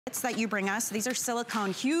that you bring us. These are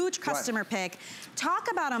silicone, huge customer pick. Talk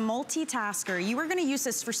about a multitasker. You are gonna use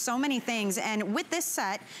this for so many things, and with this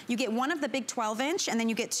set, you get one of the big 12-inch, and then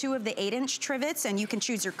you get two of the 8-inch trivets, and you can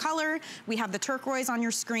choose your color. We have the turquoise on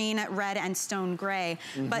your screen, red and stone gray.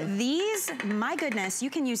 But these, my goodness, you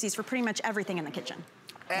can use these for pretty much everything in the kitchen.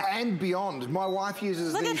 And beyond. My wife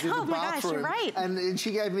uses these in the bathroom. Oh my gosh, you're right. And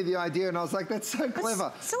she gave me the idea and I was like, that's so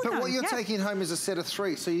clever. Silicone, but what you're taking home is a set of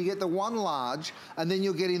 3. So you get the one large and then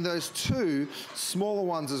you're getting those 2 smaller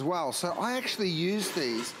ones as well. So I actually use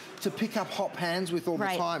these to pick up hot pans with all the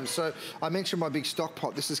time. So I mentioned my big stock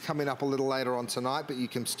pot. This is coming up a little later on tonight, but you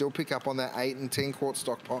can still pick up on that 8 and 10 quart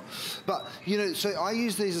stock pot. But you know, so I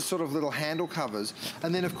use these as sort of little handle covers,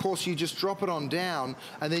 and then of course you just drop it on down,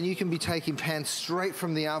 and then you can be taking pans straight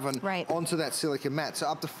from the oven onto that silicone mat, so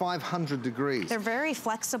up to 500 degrees. They're very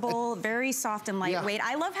flexible, very soft and lightweight.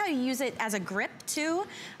 I love how you use it as a grip too,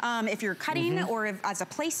 if you're cutting or as a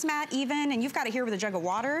placemat even, and you've got it here with a jug of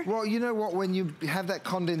water. Well, you know what, when you have that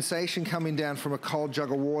condensation coming down from a cold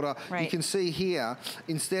jug of water, you can see here,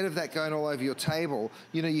 instead of that going all over your table,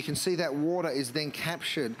 you know, you can see that water is then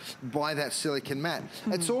captured by that silicone mat.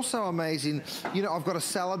 It's also amazing, you know, I've got a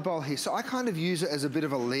salad bowl here, so I kind of use it as a bit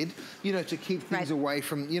of a lid, you know, to keep things away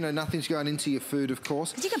from, you know, nothing's going into your food, of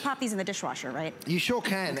course. You can pop these in the dishwasher, right? You sure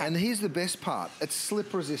can, and here's the best part, it's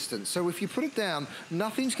slip resistant. So if you put it down,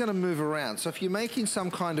 nothing's gonna move around. So if you're making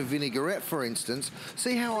some kind of vinaigrette, for instance,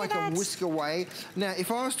 see how I can whisk away? Now,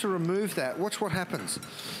 if I was to remove that, watch what happens.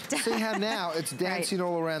 See how now it's dancing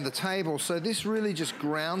all around the table. So this really just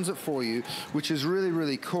grounds it for you, which is really,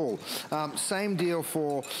 really cool. Same deal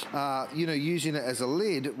for, you know, using it as a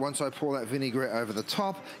lid. Once I pour that vinaigrette over the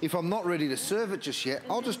top, if I'm not ready to serve it just yet,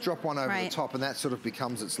 I'll just drop one over the top and that sort of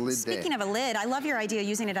becomes its lid there. Speaking of a lid, I love your idea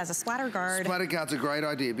using it as a splatter guard. Splatter guard's a great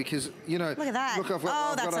idea because, you know, look at that. Look, I've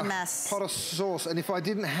got a mess. Pot of sauce, and if I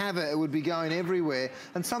didn't have it, it would be going everywhere.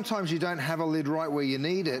 And sometimes you don't have a lid right where you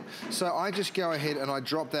need it. So I just go ahead and I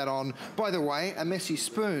drop that on. By the way, a messy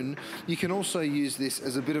spoon, you can also use this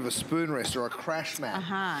as a bit of a spoon rest or a crash mat.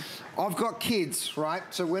 I've got kids, right?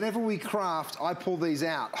 So whenever we craft, I pull these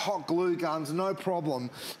out. Hot glue guns, no problem.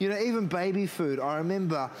 You know, even baby food, I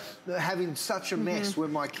remember having such a mess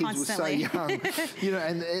when my kids were so young. You know,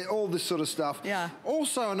 and all this sort of stuff.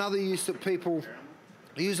 Also, another use that people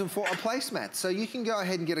use them for a placemat. So you can go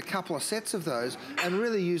ahead and get a couple of sets of those and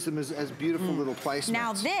really use them as beautiful little placemats.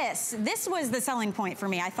 Now this was the selling point for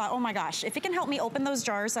me. I thought, oh my gosh, if it can help me open those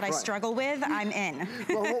jars that I struggle with, I'm in.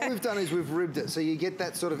 Well, what we've done is we've ribbed it. So you get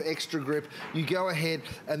that sort of extra grip. You go ahead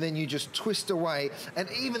and then you just twist away. And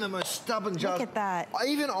even the most stubborn jars. Look at that.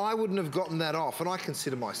 Even I wouldn't have gotten that off. And I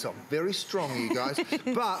consider myself very strong, you guys.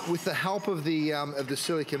 But with the help of the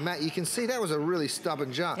silicone mat, you can see that was a really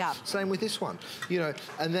stubborn jar. Same with this one. You know,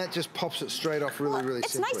 and that just pops it straight off really, really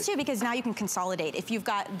simply. It's nice too because now you can consolidate. If you've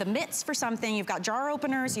got the mitts for something, you've got jar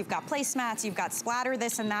openers, you've got placemats, you've got splatter,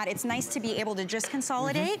 this and that, it's nice to be able to just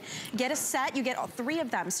consolidate. Get a set, you get 3 of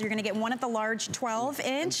them. So you're gonna get one of the large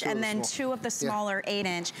 12-inch and then 2 of the smaller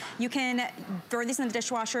 8-inch. You can throw these in the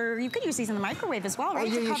dishwasher. You could use these in the microwave as well,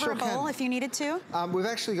 right? To cover a bowl if you needed to. We've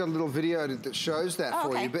actually got a little video that shows that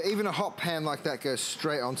for you, but even a hot pan like that goes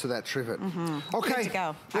straight onto that trivet. Okay, good to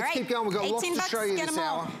go. Let's keep going. We've got lots to show you this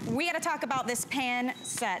hour. We got to talk about this pan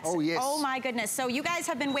set. Oh, yes. Oh, my goodness. So you guys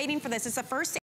have been waiting for this. It's the first